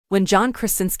When John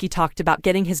Krasinski talked about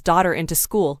getting his daughter into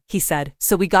school, he said,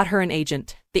 "So we got her an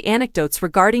agent." The anecdotes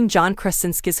regarding John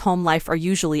Krasinski's home life are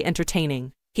usually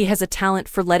entertaining. He has a talent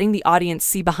for letting the audience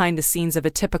see behind the scenes of a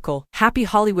typical, happy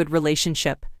Hollywood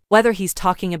relationship. Whether he's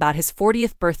talking about his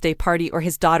 40th birthday party or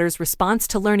his daughter's response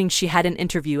to learning she had an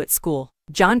interview at school,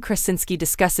 John Krasinski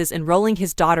discusses enrolling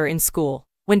his daughter in school.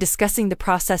 When discussing the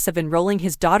process of enrolling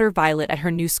his daughter Violet at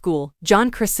her new school,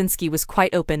 John Krasinski was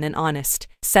quite open and honest,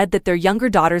 said that their younger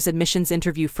daughter's admissions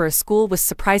interview for a school was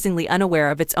surprisingly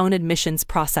unaware of its own admissions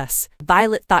process.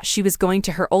 Violet thought she was going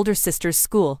to her older sister's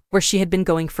school, where she had been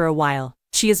going for a while.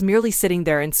 She is merely sitting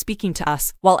there and speaking to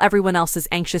us, while everyone else is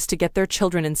anxious to get their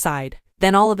children inside.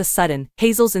 Then all of a sudden,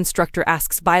 Hazel's instructor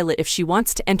asks Violet if she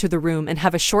wants to enter the room and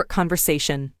have a short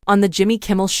conversation. On the Jimmy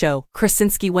Kimmel Show,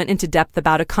 Krasinski went into depth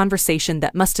about a conversation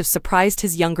that must have surprised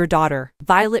his younger daughter.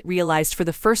 Violet realized for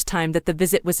the first time that the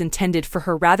visit was intended for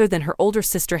her rather than her older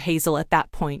sister Hazel at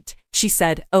that point. She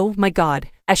said, "Oh my God,"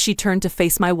 as she turned to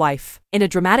face my wife. In a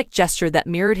dramatic gesture that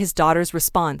mirrored his daughter's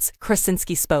response,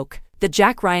 Krasinski spoke. The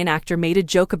Jack Ryan actor made a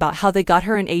joke about how they got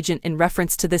her an agent in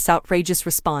reference to this outrageous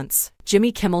response.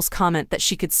 Jimmy Kimmel's comment that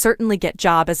she could certainly get a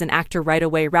job as an actor right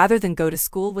away rather than go to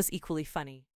school was equally funny.